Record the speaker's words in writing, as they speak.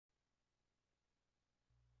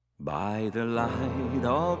By the light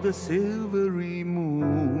of the silvery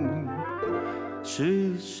moon，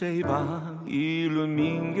 是谁把一轮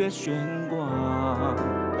明月悬挂？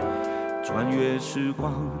穿越时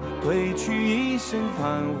光，褪去一身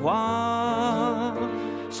繁华。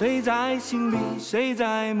谁在心里，谁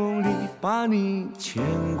在梦里，把你牵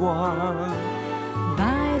挂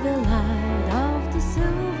 ？By the light of the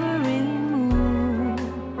silvery moon，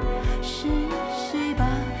 是谁把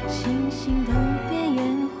星星都变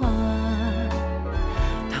烟花？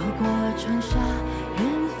透过窗纱，缘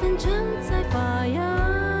分正在发芽。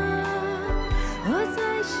我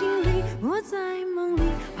在心里，我在梦里，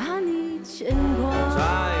把你牵挂。在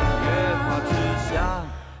月花之下，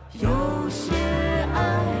有些爱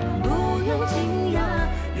不用惊讶，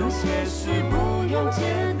有些事不用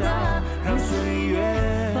解答，让岁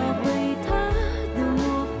月发挥它的魔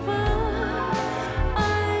法。爱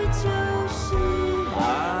就是那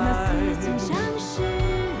似曾相识，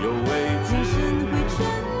有未知眼神会真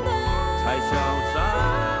的才潇洒，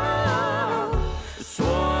所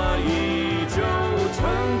以就乘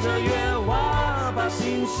着月华，把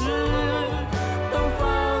心事都放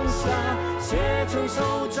下，写成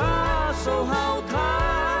手札，守好它。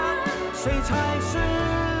谁才是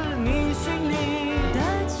你心里的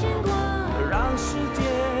牵挂？让世界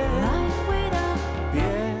来回答，别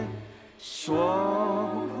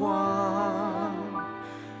说话。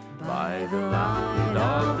By the light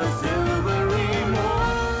of the silvery moon。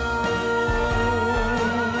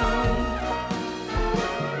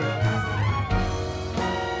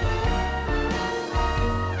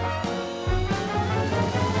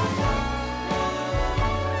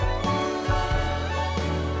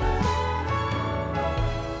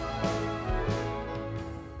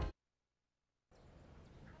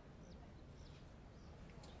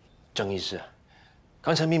郑医师，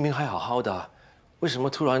刚才明明还好好的，为什么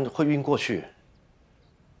突然会晕过去？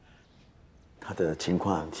他的情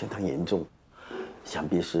况相当严重，想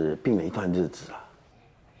必是病了一段日子了。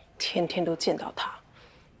天天都见到他，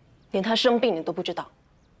连他生病你都不知道，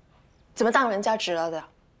怎么当人家侄儿的？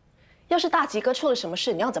要是大吉哥出了什么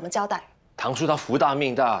事，你要怎么交代？堂叔他福大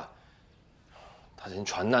命大，他连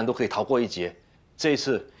船难都可以逃过一劫，这一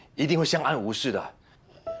次一定会相安无事的。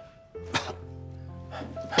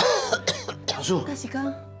堂叔，大喜哥，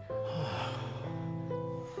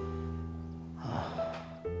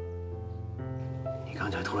你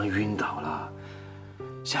刚才突然晕倒了，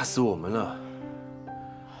吓死我们了。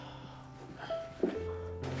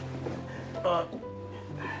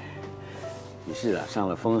你是上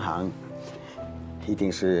了风寒，一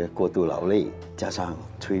定是过度劳累，加上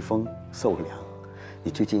吹风受凉。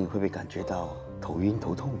你最近会不会感觉到头晕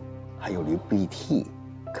头痛，还有流鼻涕、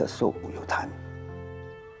咳嗽有痰？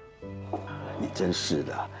你真是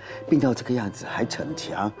的，病到这个样子还逞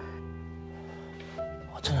强。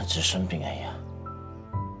我真的只生病而已啊，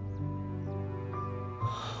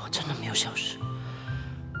我真的没有消失。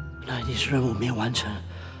那一定是任务没有完成，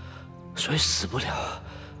所以死不了。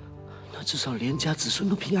那至少连家子孙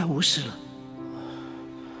都平安无事了。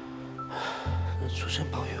那祖先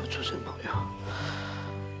保佑，祖先保佑。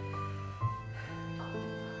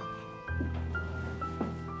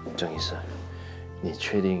郑医师，你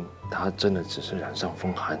确定他真的只是染上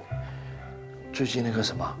风寒？最近那个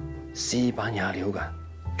什么西班牙流感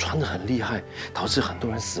传得很厉害，导致很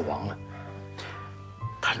多人死亡了。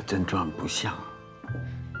他的症状不像。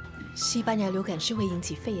西班牙流感是会引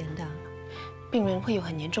起肺炎的，病人会有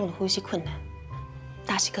很严重的呼吸困难。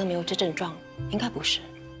大喜哥没有这症状，应该不是。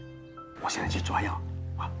我现在去抓药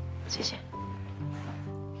啊！谢谢。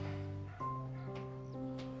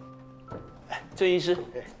郑医师，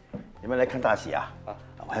你们来看大喜啊！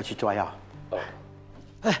我要去抓药。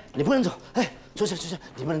哎，你不能走！哎，出去出去，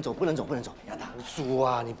你不能走，不能走，不能走！亚当，叔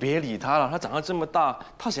啊，你别理他了，他长得这么大，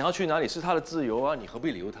他想要去哪里是他的自由啊，你何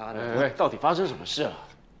必留他呢？哎，到底发生什么事了？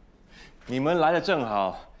你们来的正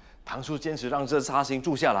好，堂叔坚持让这扎星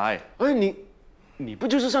住下来。哎，你不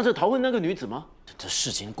就是上次逃婚那个女子吗？这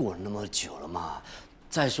事情过了那么久了嘛。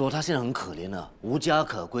再说她现在很可怜了，无家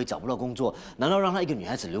可归，找不到工作，难道让她一个女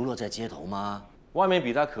孩子流落在街头吗？外面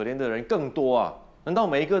比她可怜的人更多啊，难道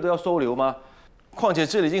每一个都要收留吗？况且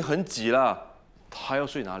这里已经很挤了，她要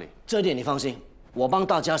睡哪里？这点你放心，我帮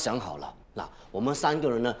大家想好了。那我们3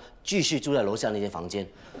个人呢，继续住在楼下那间房间，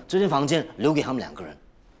这间房间留给他们2个人。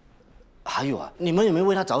还有啊，你们有没有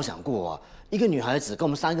为她着想过啊？一个女孩子跟我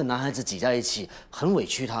们3个男孩子挤在一起，很委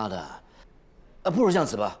屈她的。不如这样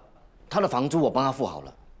子吧，她的房租我帮她付好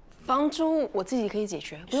了。房租我自己可以解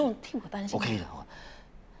决，不用替我担心。 OK 的。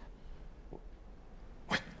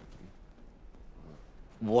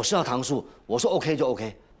我是要堂叔，我说 OK 就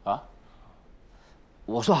OK 啊，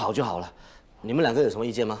我说好就好了。你们2个有什么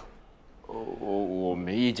意见吗？我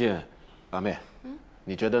没意见，阿妹，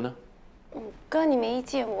你觉得呢？哥，你没意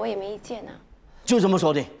见，我也没意见啊。就这么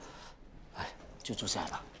说定。哎，就坐下来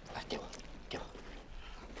吧。来，给我。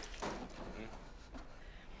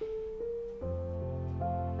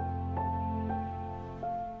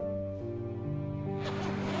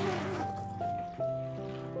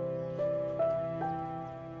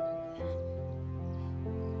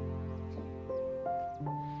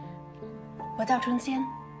我叫春仙，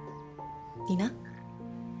你呢？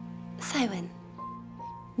赛文，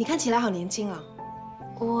你看起来好年轻啊！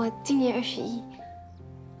我今年21。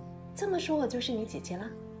这么说，我就是你姐姐了。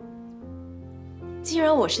既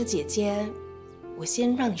然我是姐姐，我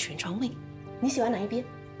先让你选床位，你喜欢哪一边？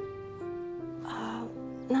啊，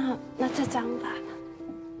那这张吧。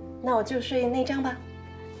那我就睡那张吧。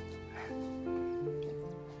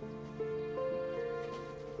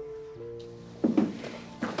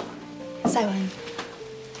赛文，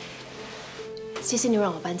谢谢你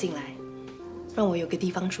让我搬进来，让我有个地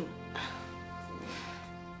方住。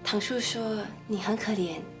堂叔说你很可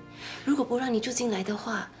怜，如果不让你住进来的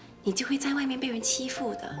话，你就会在外面被人欺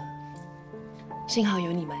负的。幸好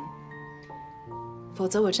有你们，否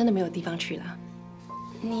则我真的没有地方去了。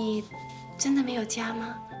你真的没有家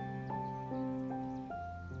吗？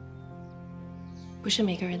不是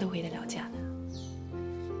每个人都回得了家的。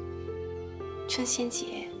春仙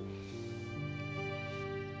姐，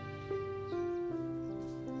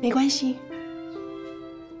没关系，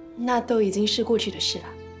那都已经是过去的事了。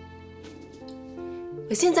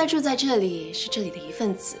我现在住在这里，是这里的一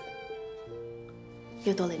份子，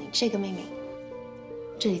又多了你这个妹妹，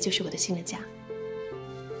这里就是我的新的家。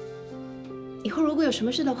以后如果有什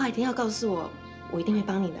么事的话，一定要告诉我，我一定会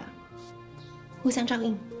帮你的，互相照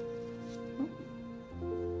应。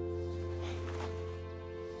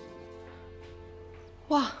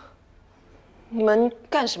哇，你们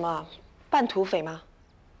干什么？扮土匪吗？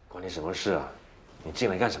关你什么事啊？你进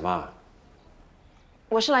来干什么？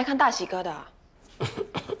我是来看大喜哥的。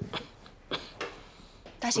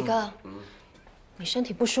大喜哥，你身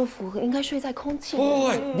体不舒服，应该睡在空气里。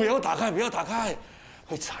喂，不要打开，不要打开，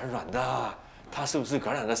会传染的。他是不是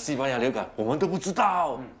感染了西班牙流感，我们都不知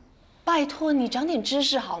道。拜托你长点知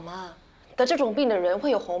识好吗？得这种病的人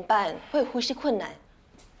会有红斑，会有呼吸困难。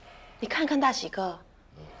你看看大喜哥，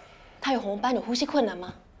他有红斑，有呼吸困难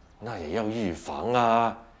吗？那也要预防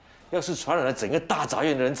啊！要是传染了整个大杂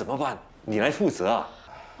院的人怎么办？你来负责啊！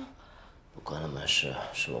不关他们事，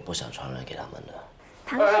是我不想传染给他们的。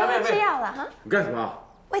堂叔吃药了哈？你干什么？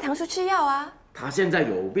喂堂叔吃药啊！他现在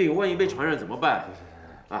有病，万一被传染怎么办？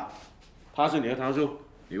啊，他是你的堂叔，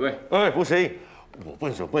你喂。哎，不行，我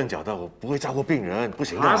笨手笨脚的，我不会照顾病人，不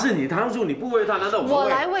行的。他是你堂叔，你不喂他，难道我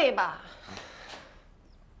来喂吧？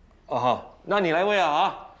哦好，那你来喂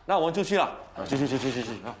啊！那我们出去了，去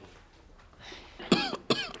啊！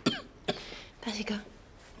大喜哥，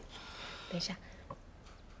等一下。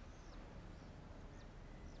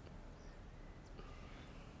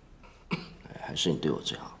还是你对我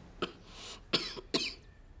最好。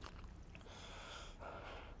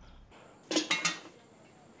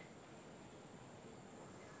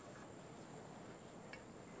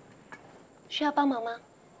需要帮忙吗？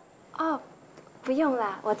哦，不用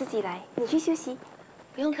啦，我自己来。你去休息。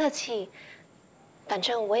不用客气，反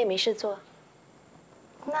正我也没事做。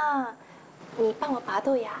那，你帮我拔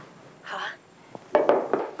豆芽。好啊。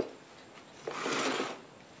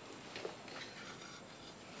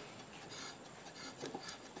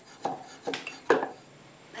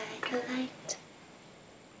By the light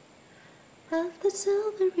of the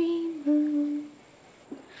silvery moon,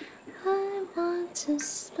 I want to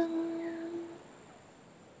spoon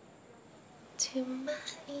to my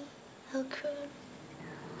cocoon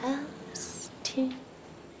Alps to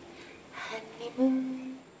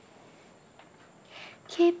honeymoon.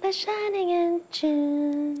 Keep it shining in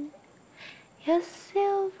June. Your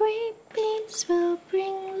silvery beams will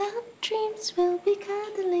bring love dreams. We'll be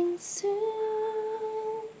cuddling soon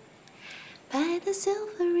by the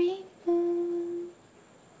silvery moon.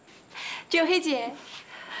 Jue Hui 姐，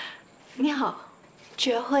你好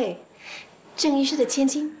，Jue Hui，郑医师的千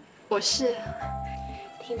金。我是。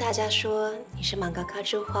听大家说你是满嘎嘎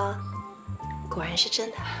之花，果然是真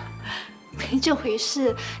的。没这回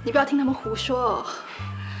事，你不要听他们胡说。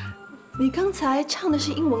你刚才唱的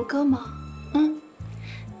是英文歌吗？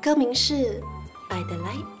歌名是 By the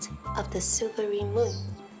Light of the Silvery Moon。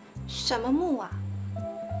什么木啊？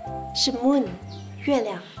是 Moon， 月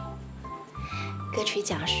亮。歌曲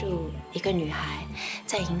讲述一个女孩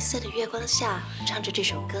在银色的月光下唱着这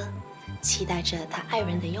首歌，期待着她爱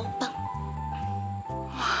人的拥抱。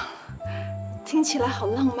哇，听起来好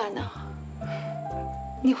浪漫啊！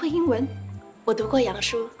你会英文？我读过洋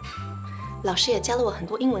书，老师也教了我很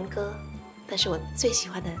多英文歌，但是我最喜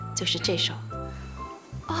欢的就是这首。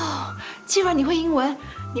哦，既然你会英文，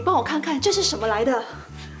你帮我看看这是什么来的。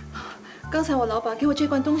刚才我老板给我这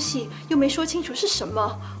罐东西，又没说清楚是什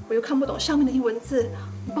么，我又看不懂上面的英文字，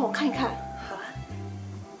你帮我看一看。好啊。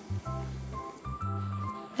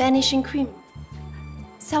Vanishing cream，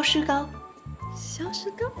 消失膏。消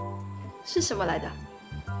失膏是什么来的？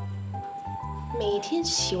每天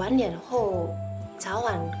洗完脸后，早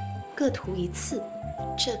晚各涂一次，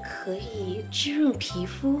这可以滋润皮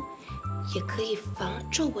肤，也可以防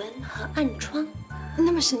皱纹和暗疮。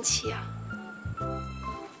那么神奇啊！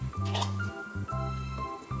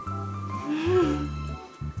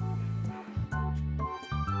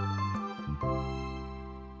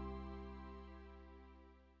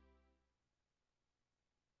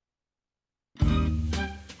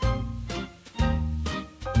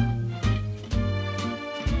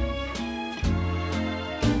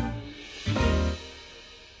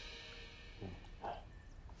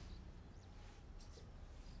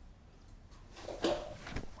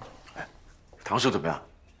唐叔怎么样？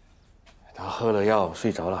他喝了药睡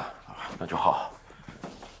着了，那就好。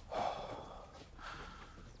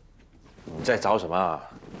你在找什么啊？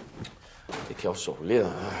一条手链，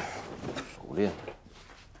手链。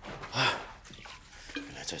原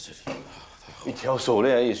来在这里。一条手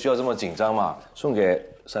链而已，需要这么紧张吗？送给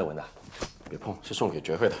赛文的。别碰，是送给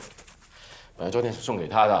绝慧的。本来昨天是送给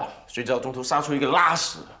他的，谁知道中途杀出一个拉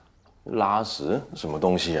屎。拉屎？什么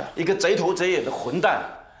东西啊？一个贼头贼眼的混蛋。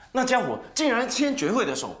那家伙竟然牵绝慧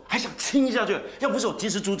的手，还想亲下去。要不是我及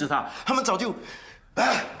时阻止他，他们早就……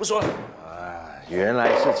不说了。原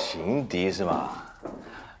来是情敌是吗？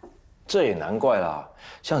这也难怪啦。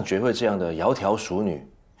像绝慧这样的窈窕淑女，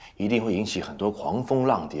一定会引起很多狂蜂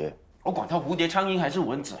浪蝶。我管他蝴蝶、苍蝇还是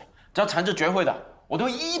蚊子，只要缠着绝慧的，我都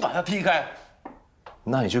一一把他踢开。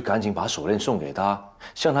那你就赶紧把手链送给他，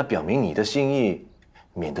向他表明你的心意，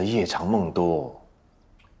免得夜长梦多。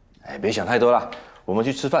哎，别想太多了。我们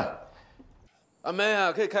去吃饭。阿妹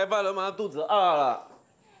啊，可以开饭了吗？肚子饿了。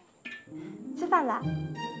吃饭啦。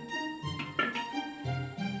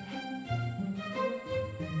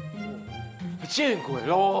见鬼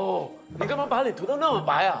喽！你干嘛把脸涂得那么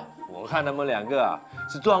白啊？我看他们两个啊，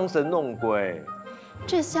是装神弄鬼。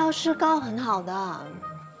这消失膏很好的，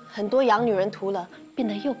很多洋女人涂了，变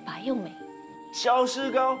得又白又美。消失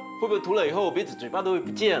膏会不会涂了以后鼻子嘴巴都会不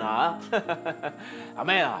见了啊？阿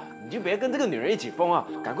妹啊，你就别跟这个女人一起疯啊！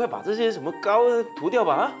赶快把这些什么膏涂掉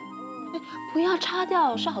吧啊！不要擦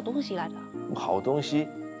掉，是好东西来的。好东西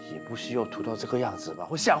也不需要涂到这个样子吧，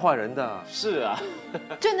会吓坏人的。是啊，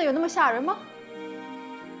真的有那么吓人吗？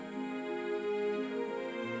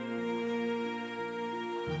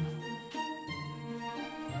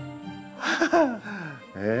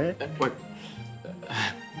哎，喂，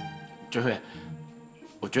绝慧，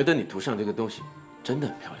我觉得你涂上这个东西真的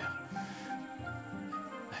很漂亮。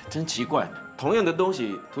哎，真奇怪，同样的东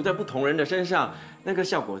西涂在不同人的身上，那个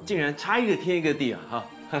效果竟然差一个天一个地啊！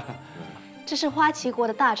哈，这是花旗国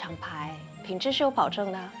的大厂牌，品质是有保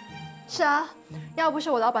证的。是啊，要不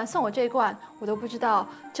是我老板送我这一罐，我都不知道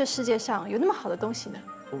这世界上有那么好的东西呢。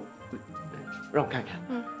让我看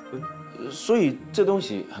看。所以这东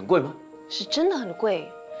西很贵吗？是真的很贵，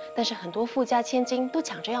但是很多富家千金都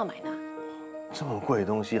抢着要买呢。这么贵的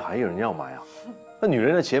东西还有人要买啊？那女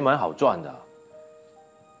人的钱蛮好赚的。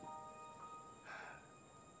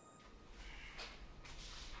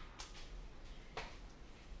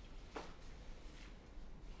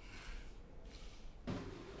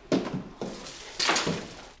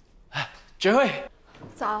绝慧，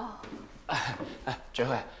早。绝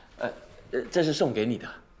慧，这是送给你的。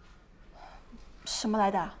什么来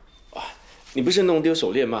的？你不是弄丢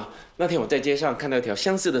手链吗？那天我在街上看到一条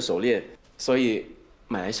相似的手链，所以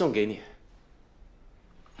买来送给你。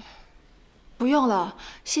不用了，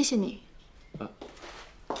谢谢你。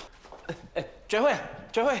绝慧，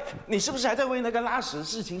绝慧，你是不是还在为那个拉屎的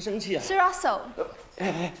事情生气啊？是 Russell。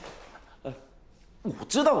我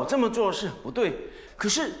知道我这么做是很不对，可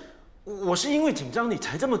是我是因为紧张你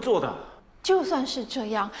才这么做的。就算是这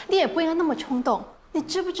样，你也不应该那么冲动。你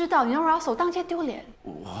知不知道你让 Russell 当街丢脸？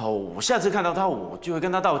我下次看到他，我就会跟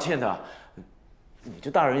他道歉的。你就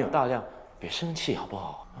大人有大量，别生气好不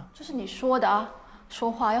好？这是你说的啊，说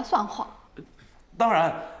话要算话。当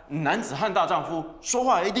然，男子汉大丈夫，说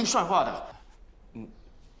话一定算话的。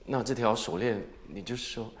那这条手链你就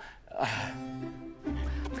说，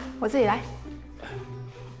我自己来。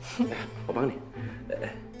我帮你。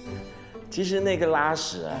其实那个拉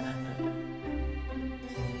屎啊。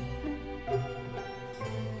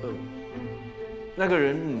那个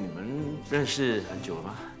人你们认识很久了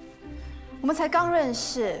吗？我们才刚认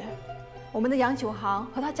识，我们的洋酒行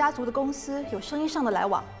和他家族的公司有生意上的来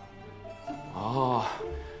往。哦，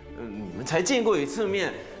你们才见过一次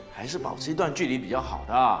面，还是保持一段距离比较好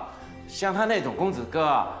的。像他那种公子哥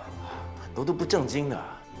啊，很多都不正经的。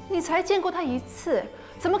你才见过他一次，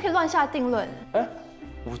怎么可以乱下定论？哎，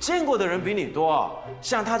我见过的人比你多，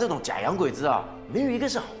像他这种假洋鬼子啊，没有一个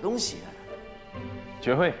是好东西。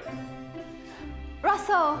Jue Hui，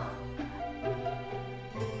 Russell，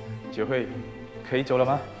 Jue Hui，可以走了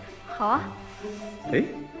吗？好啊。哎，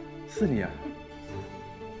是你啊？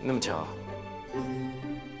那么巧？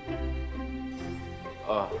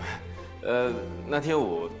那天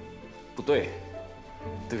我不对，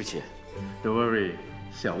对不起。Don't worry，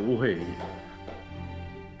 小误会而已。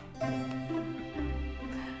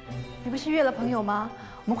你不是约了朋友吗？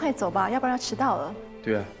我们快走吧，要不然要迟到了。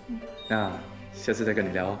对啊，那下次再跟你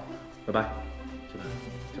聊哦，拜拜。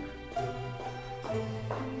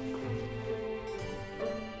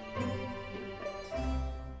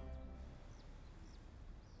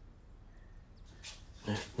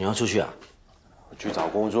你要出去啊？我去找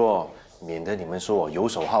工作，免得你们说我游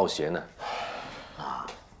手好闲呢。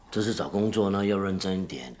这次找工作呢要认真一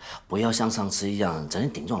点，不要像上次一样整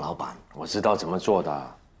天顶撞老板。我知道怎么做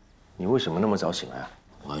的，你为什么那么早醒来啊？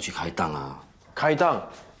我要去开档啊！开档？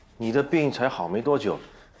你的病才好没多久，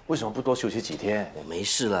为什么不多休息几天？我没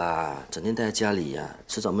事啦，整天待在家里呀，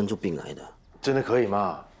迟早闷出病来的。真的可以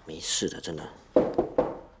吗？没事的，真的。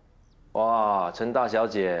哇，陈大小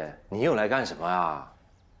姐，你又来干什么啊？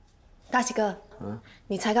大喜哥，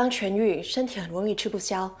你才刚痊愈，身体很容易吃不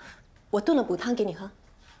消，我炖了补汤给你喝。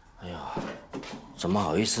哎呀，怎么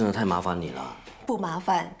好意思呢？太麻烦你了。不麻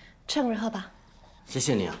烦，趁热喝吧。谢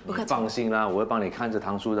谢你啊。不客气。放心啦，我会帮你看着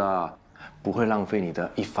堂叔的，不会浪费你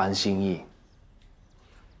的一番心意。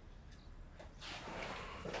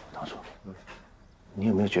堂叔，你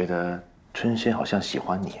有没有觉得春仙好像喜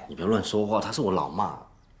欢你？你别乱说话，她是我老妈。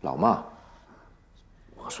老妈？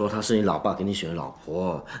我说她是你老爸给你选的老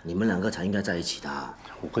婆，你们两个才应该在一起的。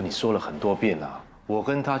我跟你说了很多遍了。我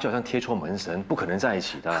跟他就好像贴错门神，不可能在一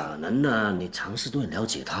起的。可能的，你尝试多点了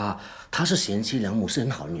解她，她是贤妻良母，是很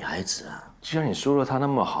好的女孩子啊。既然你说了她那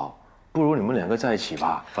么好，不如你们两个在一起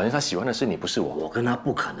吧。反正她喜欢的是你，不是我。我跟她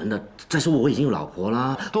不可能的。再说我已经有老婆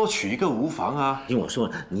啦，多娶一个无妨啊。听我说，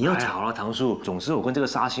你要好了，堂叔，总之我跟这个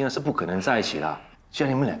沙星是不可能在一起的。既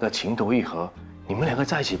然你们两个情投意合，你们两个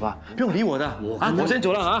在一起吧，不用理我的。我先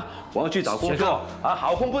走了啊，我要去找工作啊，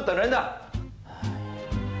好空不等人的。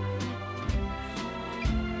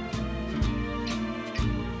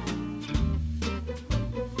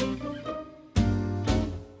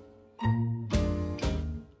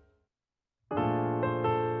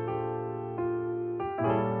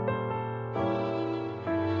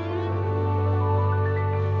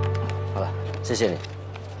谢谢你。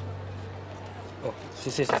哦，谢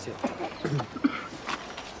谢。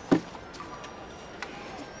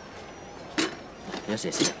你要写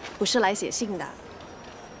信？不是来写信的，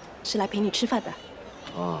是来陪你吃饭的。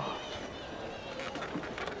哦。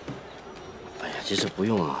哎呀，其实不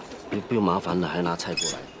用啊，不用麻烦了，还拿菜过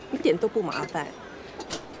来。一点都不麻烦，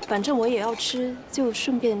反正我也要吃，就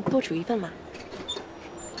顺便多煮一份嘛。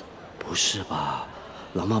不是吧？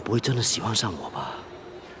老妈不会真的喜欢上我吧？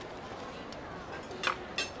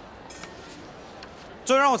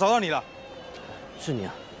终于让我找到你了。是你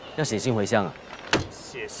啊，要写信回乡啊？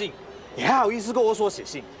写信？你还好意思跟我说写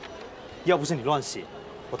信？要不是你乱写，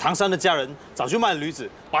我唐山的家人早就卖了驴子，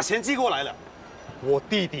把钱寄过来了。我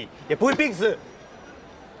弟弟也不会病死。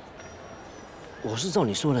我是照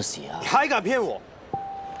你说的写啊。你还敢骗我？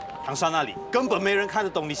唐山那里根本没人看得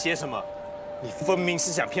懂你写什么，你分明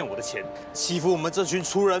是想骗我的钱，欺负我们这群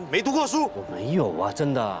粗人没读过书。我没有啊，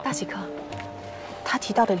真的。大喜哥，他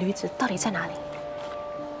提到的驴子到底在哪里？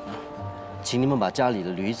请你们把家里的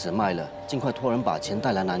驴子卖了，尽快托人把钱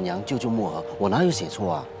带来南洋救救漠河。我哪有写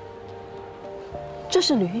错啊？这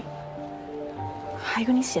是驴，还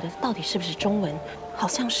有你写的到底是不是中文？好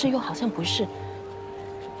像是又好像不是。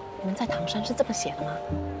你们在唐山是这么写的吗？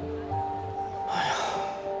哎呀，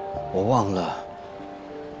我忘了，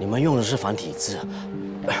你们用的是繁体字。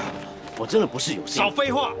我真的不是有心。少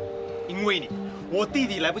废话，因为你，我弟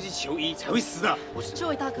弟来不及求医才会死的。这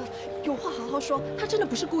位大哥，有话好好说，他真的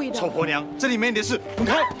不是故意的。臭婆娘，这里没你的事，滚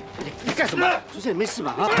开！你干什么？出现你没事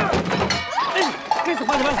吧？啊！干什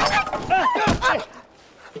么？你们？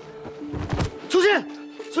出现，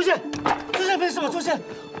没事吧？出现，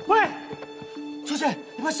喂，出现，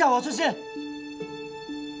你不要吓我，出现。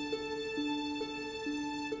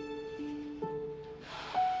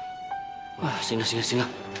行了。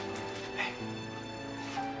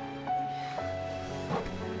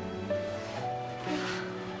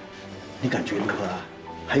你感觉如何啊？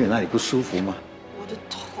还有哪里不舒服吗？我的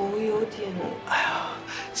头有点……哎呀，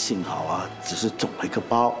幸好啊，只是肿了一个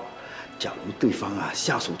包。假如对方啊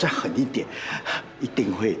下手再狠一点，一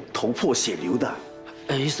定会头破血流的。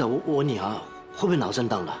哎，医生，我问你啊，会不会脑震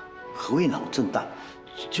荡的？何谓脑震荡？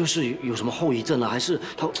就是有什么后遗症啊，还是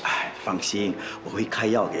他？哎，放心，我会开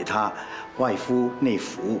药给他，外敷内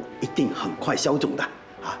服，一定很快消肿的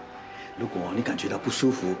啊。如果你感觉到不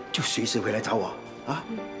舒服，就随时回来找我啊。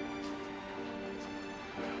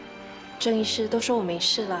郑医师都说我没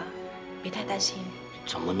事了，别太担心。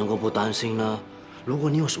怎么能够不担心呢？如果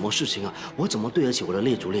你有什么事情啊，我怎么对得起我的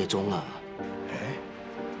列祖列宗啊？哎，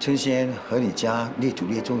春仙和你家列祖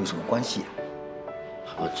列宗有什么关系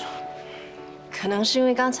啊？可能是因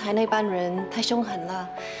为刚才那班人太凶狠了，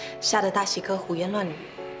吓得大喜哥胡言乱语。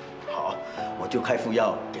好，我就开副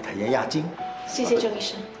药给他压压惊。谢谢郑医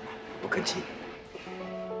师。不客气。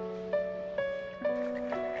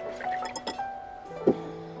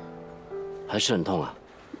还是很痛啊？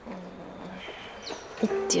一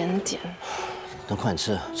点点。那快点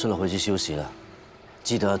吃，吃了回去休息了。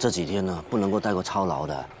记得这几天呢，不能够太过操劳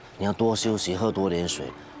的，你要多休息，喝多点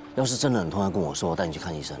水。要是真的很痛，要跟我说，我带你去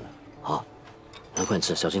看医生了。好，那快点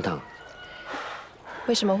吃，小心烫。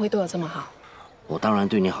为什么会对我这么好？我当然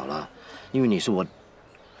对你好了，因为你是我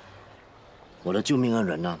的救命恩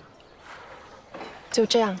人啊。就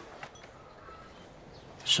这样。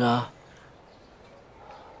是啊。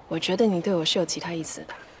我觉得你对我是有其他意思的。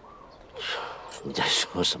你在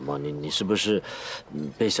说什么？你是不是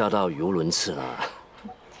被吓到语无伦次了？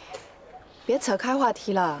别扯开话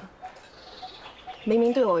题了。明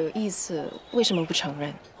明对我有意思，为什么不承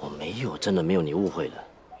认？我没有，真的没有，你误会了。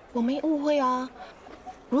我没误会啊。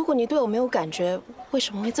如果你对我没有感觉，为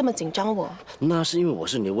什么会这么紧张我？那是因为我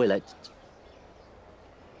是你的未来。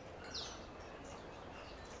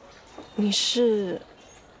你是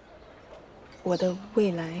我的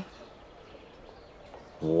未来。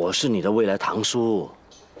我是你的未来堂叔。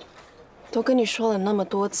都跟你说了那么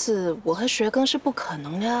多次，我和学庚是不可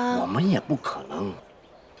能的啊。我们也不可能，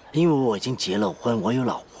因为我已经结了婚，我有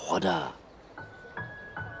老婆的。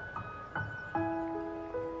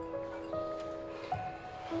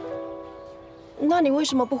那你为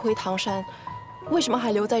什么不回唐山？为什么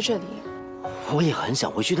还留在这里？我也很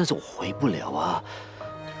想回去，但是我回不了啊。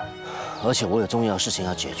而且我有重要的事情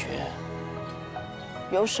要解决。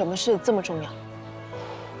有什么事这么重要？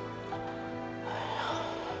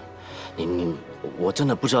我真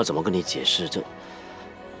的不知道怎么跟你解释，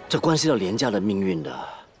这关系到连家的命运的。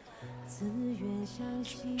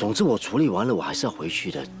总之我处理完了，我还是要回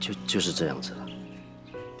去的，就是这样子了。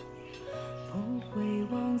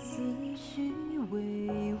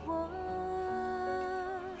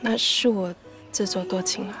那是我自作多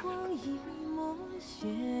情了。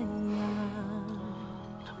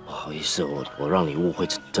不好意思，我让你误会，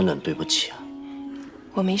真的很对不起啊。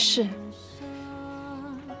我没事。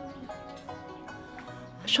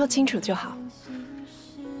说清楚就好。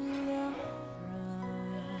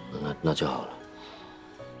那就好了。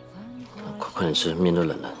快点吃，面都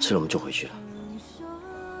冷了，吃了我们就回去了。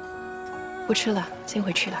不吃了，先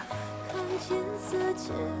回去了。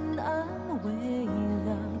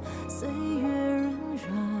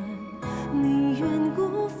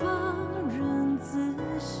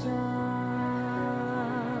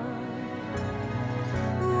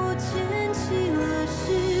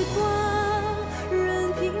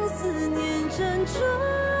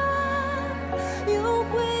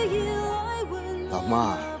老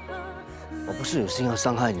妈，我不是有心要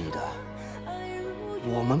伤害你的，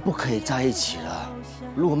我们不可以在一起了。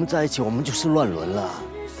如果我们在一起，我们就是乱伦了。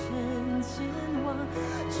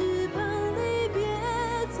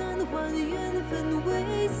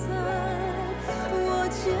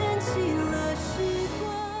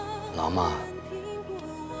老妈，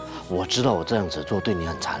我知道我这样子做对你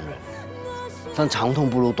很残忍，但长痛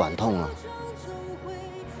不如短痛啊。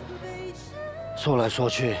说来说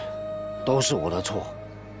去，都是我的错，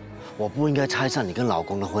我不应该拆散你跟老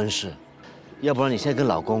公的婚事，要不然你现在跟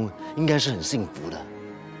老公应该是很幸福的。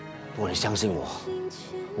不过你相信我，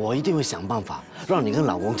我一定会想办法让你跟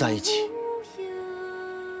老公在一起。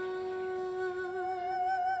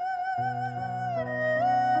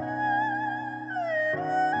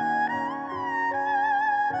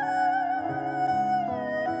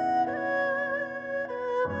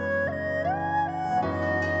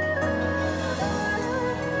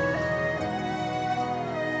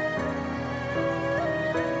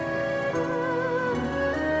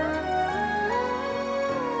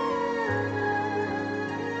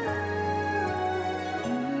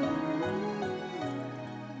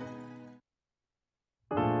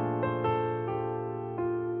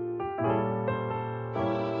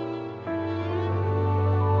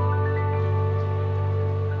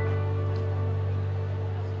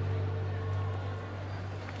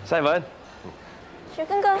赛文，雪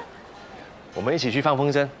根哥，我们一起去放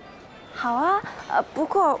风筝。好啊，不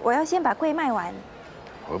过我要先把柜卖完。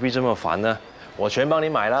何必这么烦呢？我全帮你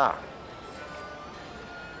买啦。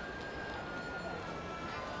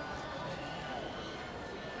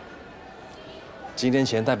今天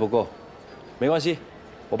钱带不够，没关系，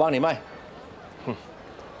我帮你卖。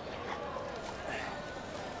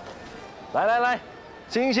来，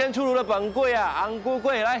新鲜出炉的本柜啊，昂菇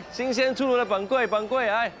柜来，新鲜出炉的本柜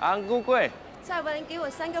来，昂菇柜。赛文，给我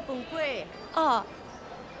3个本柜。哦。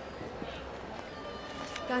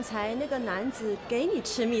刚才那个男子给你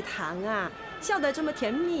吃蜜糖啊，笑得这么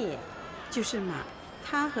甜蜜。就是嘛，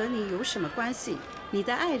他和你有什么关系？你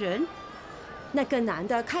的爱人？那个男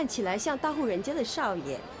的看起来像大户人家的少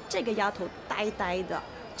爷，这个丫头呆呆的，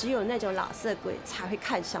只有那种老色鬼才会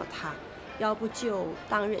看上他，要不就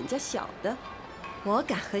当人家小的。我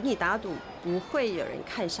敢和你打赌，不会有人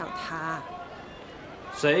看上他。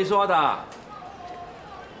谁说的？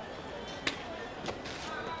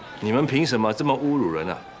你们凭什么这么侮辱人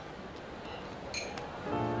啊？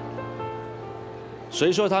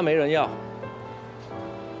谁说他没人要？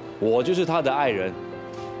我就是他的爱人。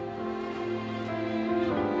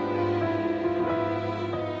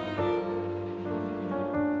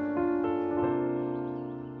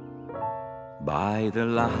By the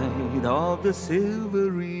light of the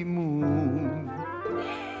silvery moon，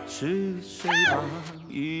 是谁把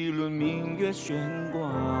一轮明月悬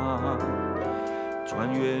挂？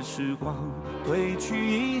穿越时光，褪去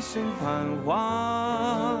一身繁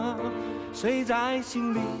华。谁在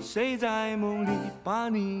心里，谁在梦里，把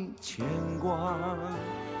你牵挂？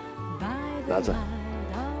拿着。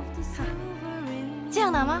这样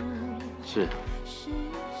拿吗？是。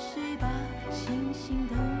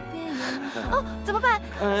哦，怎么办？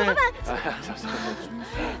怎么办？小心。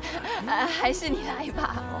还是你来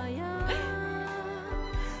吧。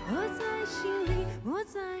我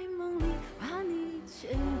在梦里把你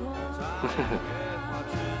牵挂。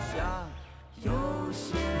有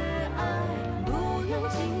些爱不用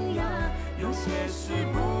惊讶，有些事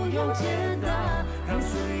不用解答，让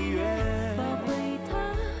岁月发挥它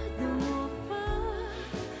的魔法。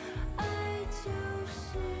爱就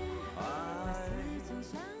是那似曾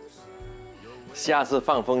相识。下次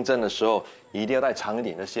放风筝的时候，一定要带长一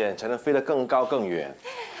点的线，才能飞得更高更远。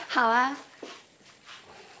好啊。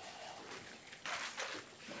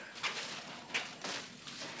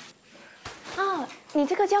哦，你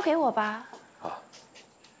这个交给我吧。好。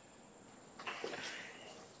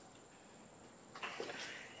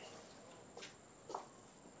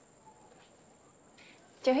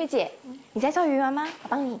九慧姐，你在做鱼丸吗？我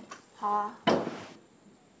帮你。好啊。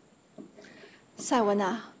赛文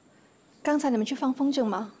啊，刚才你们去放风筝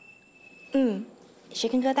吗？雪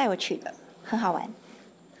根哥带我去的，很好玩。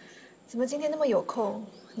怎么今天那么有空？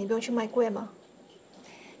你不用去卖柜吗？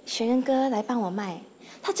雪根哥来帮我卖，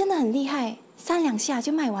他真的很厉害，3两下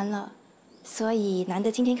就卖完了，所以难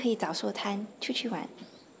得今天可以早收摊出去玩。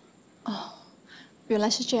哦，原来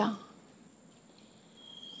是这样。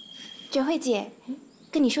九慧姐，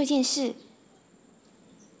跟你说一件事。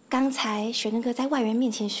刚才雪根哥在外人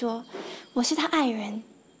面前说我是他爱人。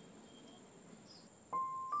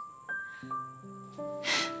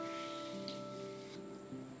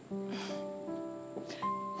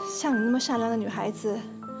像你那么善良的女孩子，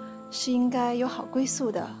是应该有好归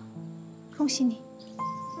宿的。恭喜你。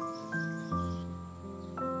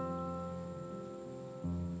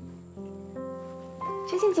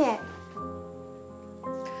秋倩姐，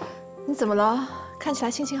你怎么了？看起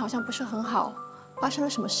来心情好像不是很好，发生了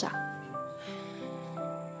什么事啊？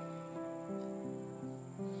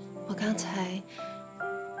我刚才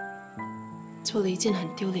做了一件很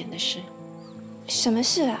丢脸的事。什么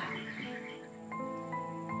事啊？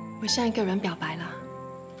我向一个人表白了。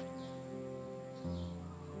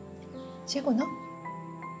结果呢？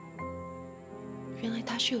原来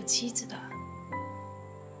他是有妻子的。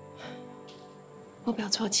我表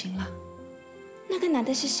错情了。那个男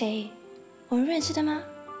的是谁？我们认识的吗？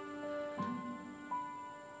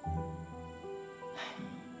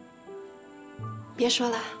别说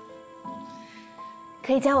了。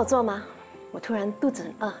可以教我做吗？我突然肚子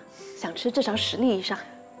很饿，想吃至少10粒以上。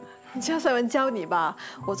你叫赛文教你吧，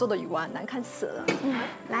我做的鱼丸难看死了。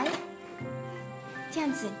来，这样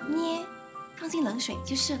子捏，放进冷水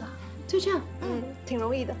就是了。就这样？挺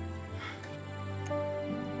容易的。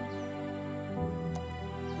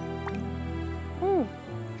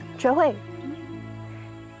学会。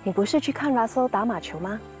你不是去看 Russell 打马球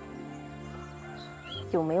吗？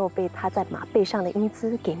有没有被他在马背上的英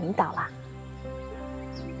姿给迷倒啦？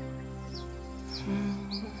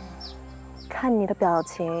看你的表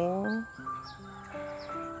情，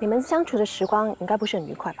你们相处的时光应该不是很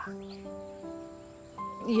愉快吧？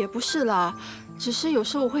也不是啦，只是有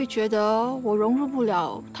时候我会觉得我融入不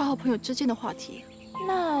了他和朋友之间的话题。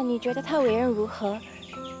那你觉得他为人如何？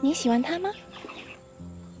你喜欢他吗？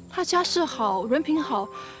他家世好，人品好，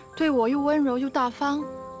对我又温柔又大方，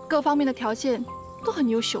各方面的条件都很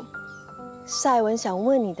优秀。赛文想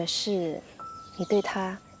问你的是，你对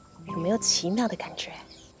他有没有奇妙的感觉？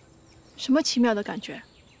什么奇妙的感觉？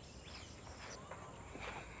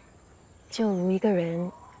就如一个人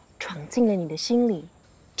闯进了你的心里，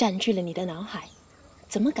占据了你的脑海，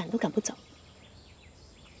怎么赶都赶不走，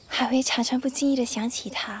还会常常不经意的想起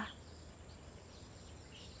他。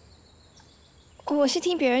我是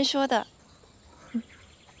听别人说的。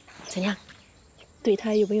怎样？对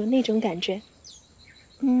他有没有那种感觉？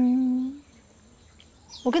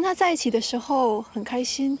我跟他在一起的时候很开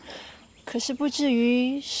心，可是不至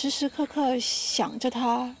于时时刻刻想着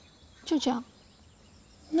他，就这样。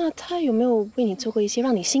那他有没有为你做过一些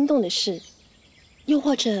让你心动的事？又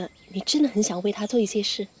或者你真的很想为他做一些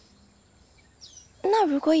事？那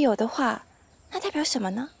如果有的话，那代表什么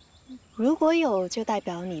呢？如果有，就代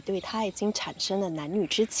表你对他已经产生了男女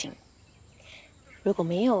之情；如果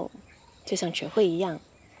没有，就像Jue Hui一样，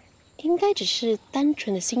应该只是单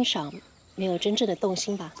纯的欣赏，没有真正的动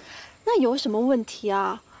心吧？那有什么问题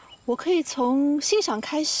啊？我可以从欣赏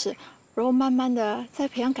开始，然后慢慢的再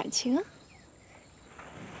培养感情啊。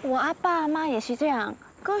我阿爸阿妈也是这样，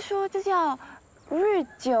哥说这叫日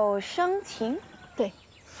久生情。对，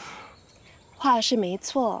话是没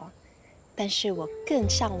错，但是我更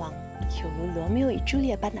向往有如罗密欧与朱丽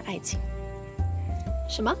叶般的爱情。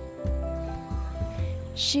什么？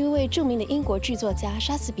是一位著名的英国剧作家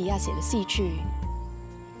莎士比亚写的戏剧，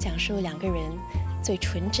讲述两个人最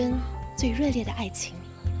纯真、最热烈的爱情。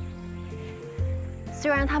虽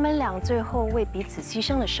然他们俩最后为彼此牺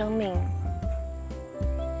牲了生命，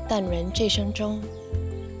但人这生中，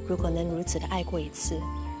如果能如此的爱过一次，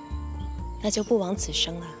那就不枉此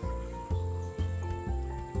生了。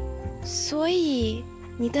所以，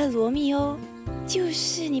你的罗密欧就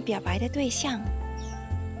是你表白的对象。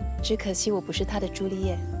只可惜我不是他的朱丽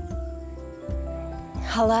叶。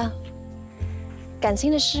好了，感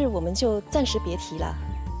情的事我们就暂时别提了。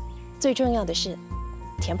最重要的是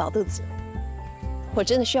填饱肚子。我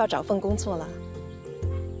真的需要找份工作了。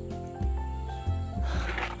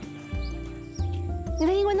你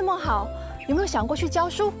的英文那么好，有没有想过去教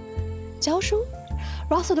书？教书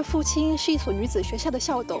 ？Russell 的父亲是一所女子学校的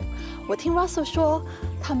校董，我听 Russell 说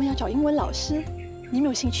他们要找英文老师，你有没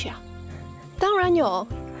有兴趣啊？当然有。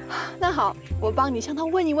那好，我帮你向他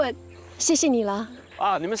问一问。谢谢你了。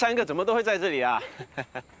啊，你们三个怎么都会在这里啊？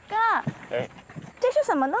哥，这是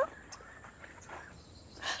什么呢？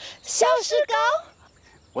小石膏。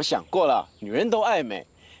我想过了，女人都爱美，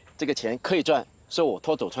这个钱可以赚，是我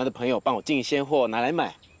托祖传的朋友帮我进鲜货拿来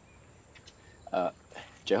卖。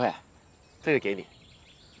Jue Hui，这个给你。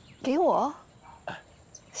给我？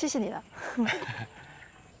谢谢你了。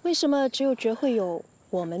为什么只有Jue Hui有，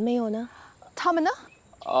我们没有呢？他们呢？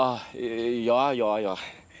啊，有啊，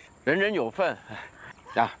人人有份。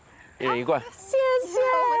呀，一人一罐。谢谢。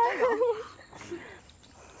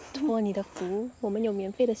托你的福，我们有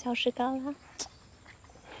免费的小石膏啦。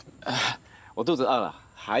我肚子饿了，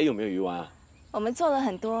还有没有鱼丸啊？我们做了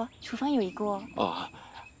很多，厨房有一锅。哦，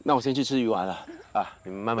那我先去吃鱼丸了啊，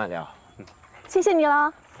你们慢慢聊。谢谢你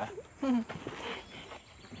了。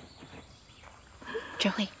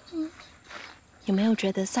Jue Hui，有没有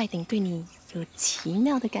觉得赛鼎对你有奇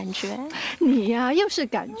妙的感觉？你呀，又是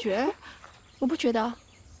感觉，我不觉得。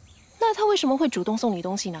那他为什么会主动送你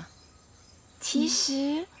东西呢？其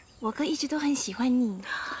实我哥一直都很喜欢你。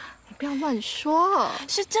你不要乱说。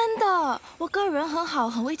是真的，我哥人很好，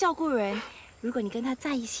很会照顾人。如果你跟他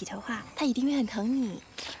在一起的话，他一定会很疼你。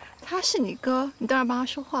他是你哥，你当然帮他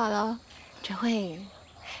说话了。Jue Hui，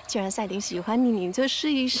既然赛鼎喜欢你，你就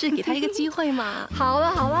试一试，给他一个机会嘛。好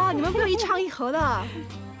了，你们不要一唱一和的，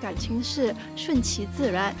感情是顺其自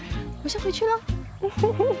然。我先回去了。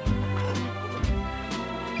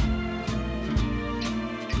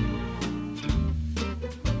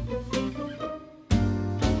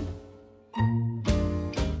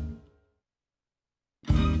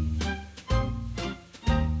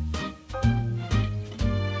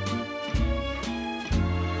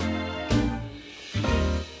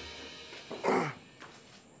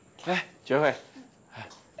Jue Hui，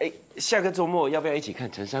哎，下个周末要不要一起看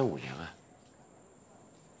陈山舞娘啊？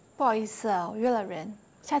不好意思啊，我约了人，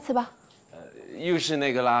下次吧。又是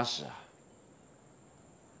那个拉屎啊！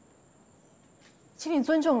请你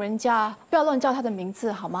尊重人家，不要乱叫他的名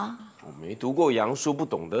字好吗？我没读过洋书，不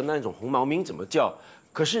懂得那种红毛名怎么叫。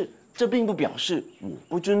可是这并不表示我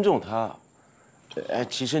不尊重他。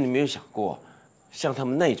其实你没有想过，像他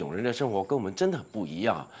们那种人的生活跟我们真的很不一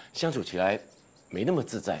样，相处起来没那么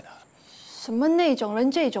自在的。什么那种人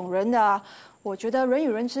这种人的啊？我觉得人与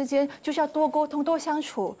人之间就是要多沟通、多相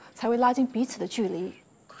处，才会拉近彼此的距离。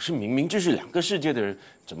可是明明就是两个世界的人，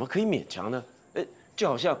怎么可以勉强呢？就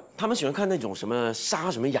好像他们喜欢看那种什么沙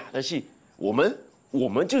什么哑的戏，我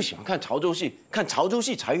们就喜欢看潮州戏，看潮州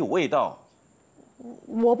戏才有味道。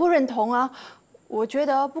我不认同啊！我觉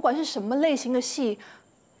得不管是什么类型的戏，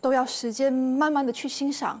都要时间慢慢的去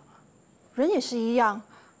欣赏。人也是一样，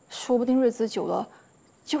说不定日子久了，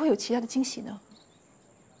就会有其他的惊喜呢。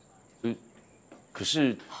可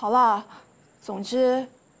是好啦，总之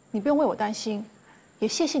你不用为我担心，也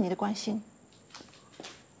谢谢你的关心。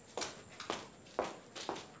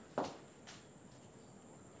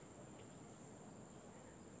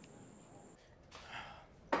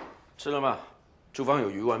吃了吗？厨房有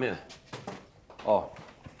鱼丸面。哦，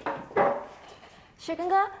雪根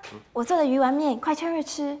哥，我做的鱼丸面，快趁热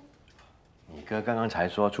吃。你哥刚刚才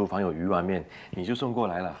说厨房有鱼丸面，你就送过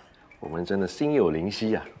来了，我们真的心有灵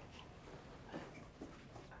犀啊！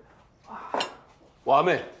我阿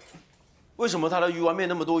妹，为什么他的鱼丸面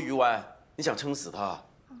那么多鱼丸？你想撑死他？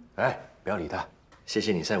哎，不要理他，谢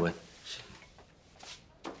谢你，赛文。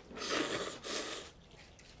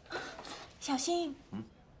小心。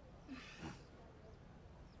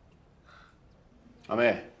阿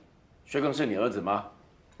妹，薛更是你儿子吗？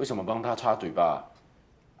为什么帮他插嘴巴？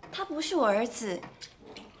他不是我儿子，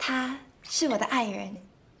他是我的爱人。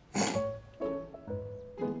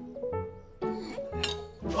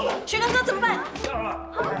薛刚哥怎么办？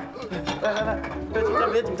来，别紧张，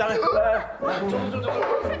别紧张，来，走。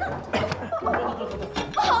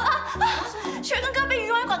不好了，薛刚哥被鱼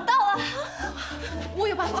丸管到了。我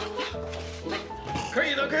有办法。可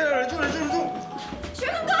以的，忍住。薛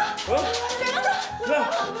刚哥，薛刚哥，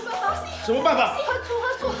什么办法？喝醋，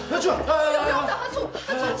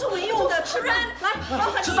喝醋没用的，吃人。来，麻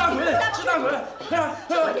烦你吃大腿，来，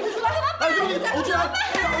我去啊，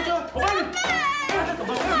我帮你。怎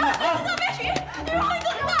么啊？别许，你容易更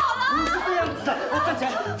大了。不是这样子的，站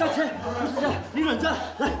起来，不是这样，你忍着，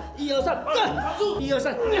来，1、2、3，对，1、2、3，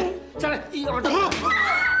再来，1、2、3，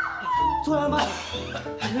出来了吗？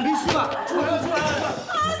没事吧？出来了。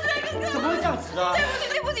怎么会这样子啊？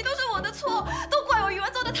对不起，都是我的错，都怪我鱼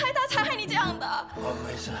丸做的太大，才害你这样的。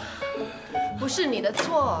没事，不是你的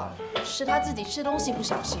错，是他自己吃东西不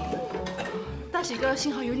小心。大喜哥，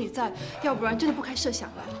幸好有你在，要不然真的不堪设想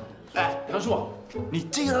了。哎，杨叔，你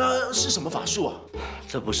这个是什么法术啊？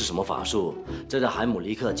这不是什么法术，这叫海姆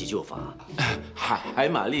立克急救法。海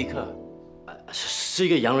马利克，是一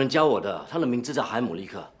个洋人教我的，他的名字叫海姆立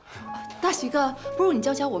克。大喜哥，不如你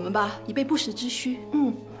教我们吧，以备不时之需。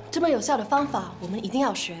这么有效的方法，我们一定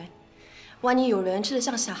要学。万一有人吃得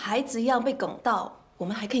像小孩子一样被梗到，我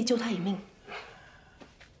们还可以救他一命。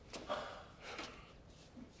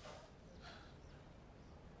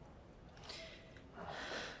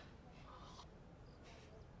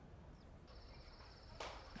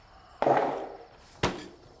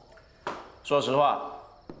说实话，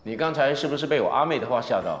你刚才是不是被我阿妹的话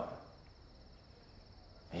吓到？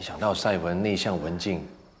没想到赛文内向文静，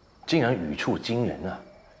竟然语出惊人啊！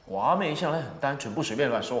我阿妹向来很单纯，不随便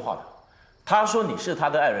乱说话的。她说你是她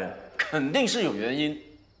的爱人，肯定是有原因。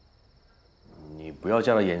你不要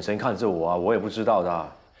这样的眼神看着我啊，我也不知道的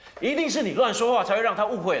啊。一定是你乱说话才会让她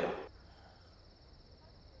误会的。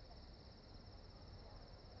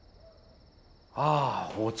啊，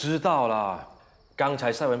我知道了。刚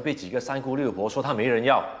才赛文被几个三姑六婆说他没人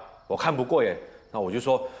要，我看不过眼，那我就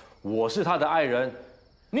说我是他的爱人。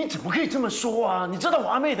你怎么可以这么说啊？你知道我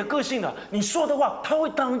阿妹的个性的，你说的话她会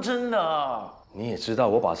当真的。你也知道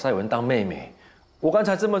我把赛文当妹妹，我刚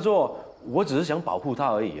才这么做，我只是想保护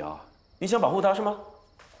她而已啊。你想保护她是吗？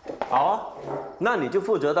好啊，那你就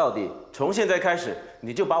负责到底。从现在开始，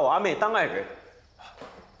你就把我阿妹当爱人。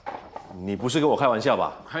你不是跟我开玩笑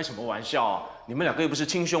吧？开什么玩笑啊！你们两个又不是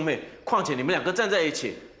亲兄妹，况且你们两个站在一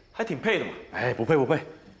起，还挺配的嘛。哎，不配。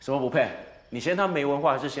什么不配？你嫌她没文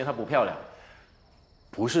化，还是嫌她不漂亮？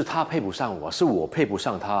不是她配不上我，是我配不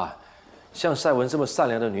上她。像赛文这么善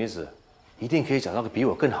良的女子，一定可以找到个比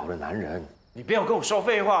我更好的男人。你不要跟我说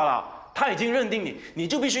废话了，她已经认定你，你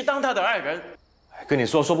就必须当她的爱人。跟你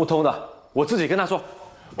说不通的，我自己跟她说。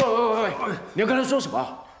喂，你要跟她说什么？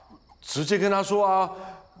直接跟她说啊。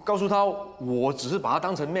告诉她，我只是把她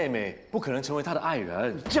当成妹妹，不可能成为她的爱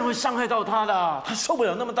人，这样会伤害到她的，她受不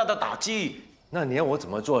了那么大的打击。那你要我怎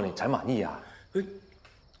么做你才满意啊？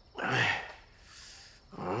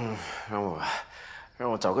让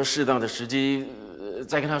我找个适当的时机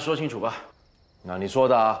再跟她说清楚吧。那你说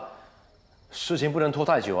的啊，事情不能拖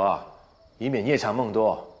太久啊，以免夜长梦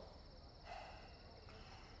多。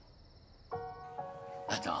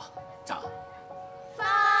早。风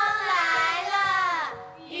来了，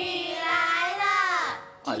雨来了。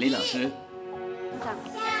啊，李老师。校长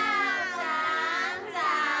早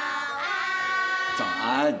安。早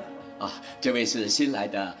安。啊，这位是新来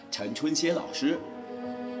的陈春仙老师，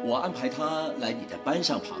我安排他来你的班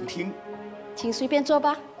上旁听。请随便坐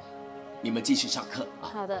吧。你们继续上课啊。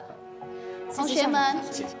好的。同学们，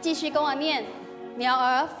继续跟我念：鸟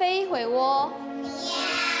儿飞回窝。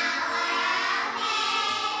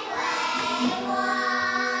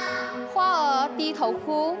花儿低头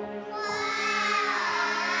哭。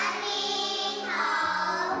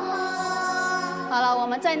好了，我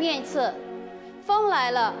们再念一次：风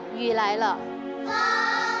来了，雨来了。风来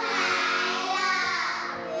了，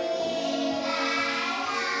雨来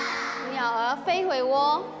了。鸟儿飞回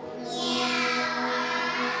窝。鸟儿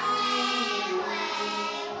飞回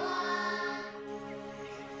窝。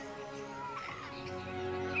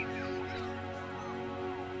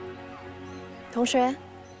同学，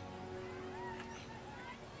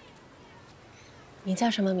你叫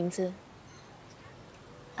什么名字？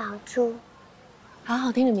宝珠。好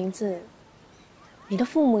好听的名字。你的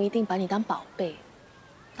父母一定把你当宝贝，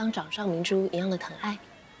当掌上明珠一样的疼爱。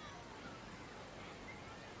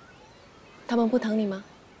他们不疼你吗？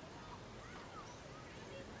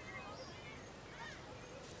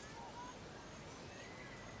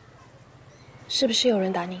是不是有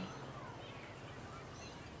人打你？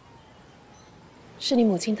是你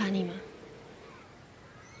母亲打你吗？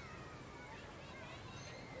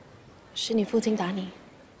是你父亲打你？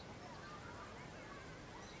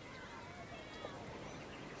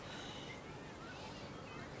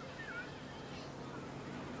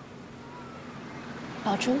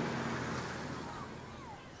宝珠，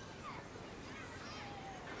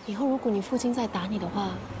以后如果你父亲再打你的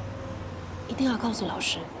话，一定要告诉老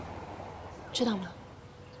师，知道吗？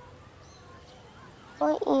我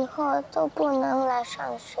以后都不能来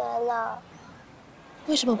上学了。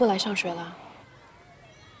为什么不来上学了？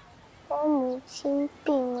我母亲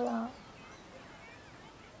病了。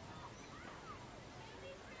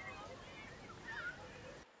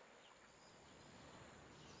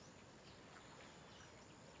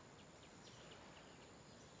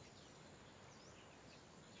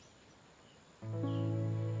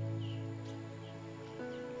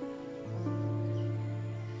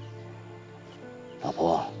老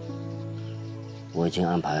婆，我已经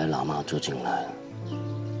安排老妈住进来了，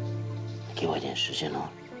你给我一点时间哦，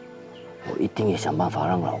我一定也想办法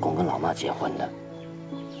让老公跟老妈结婚的。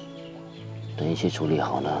等一切处理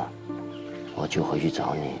好了，我就回去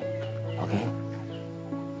找你 ，OK？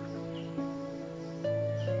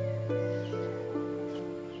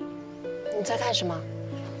 你在看什么？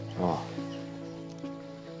哦，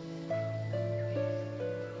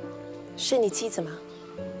是你妻子吗？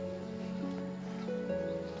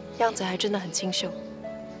样子还真的很清秀，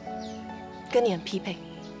跟你很匹配。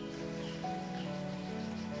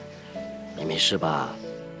你没事吧？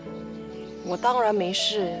我当然没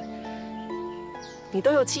事。你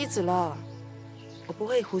都有妻子了，我不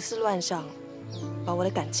会胡思乱想，把我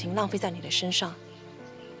的感情浪费在你的身上。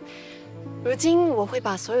如今我会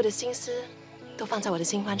把所有的心思都放在我的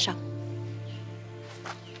新欢上。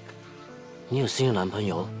你有新的男朋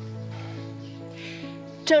友？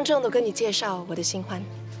郑重地跟你介绍我的新欢。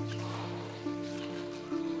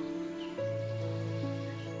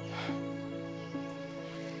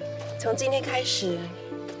从今天开始，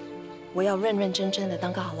我要认认真真的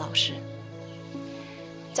当个好老师，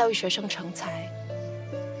教育学生成才，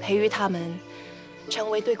培育他们成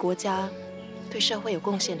为对国家、对社会有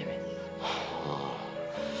贡献的人。哦，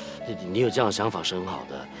你有这样的想法是很好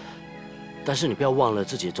的，但是你不要忘了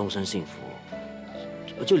自己的终身幸福，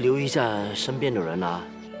就留意一下身边的人啊，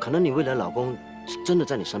可能你未来老公真的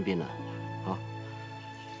在你身边呢，啊。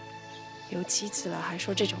有妻子了还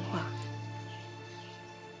说这种话，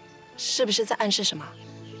是不是在暗示什么？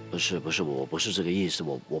不是，我不是这个意思，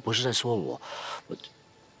我不是在说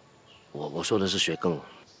我说的是学更。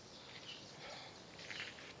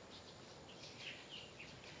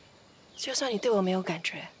就算你对我没有感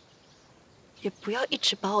觉，也不要一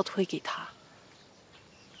直把我推给他。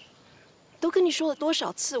都跟你说了多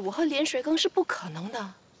少次，我和连学更是不可能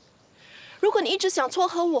的。如果你一直想撮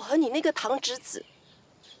合我和你那个堂侄子，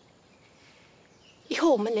以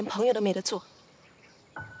后我们连朋友都没得做。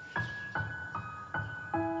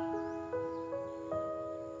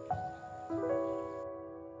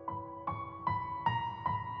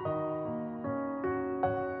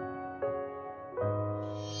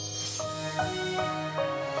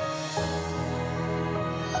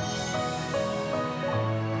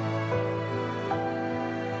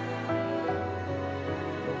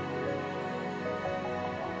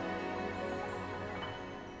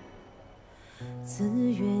自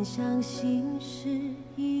愿相信是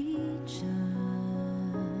一真，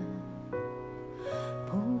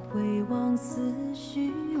不会枉思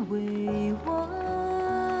绪委婉，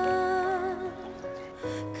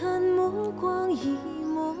看目光一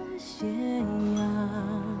抹斜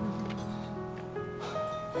阳，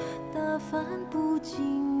打翻不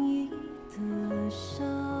经意的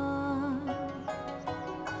伤，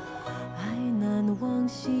爱难忘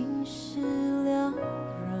心事了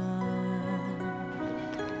然，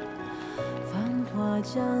繁华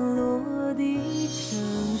降落地成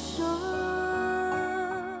霜。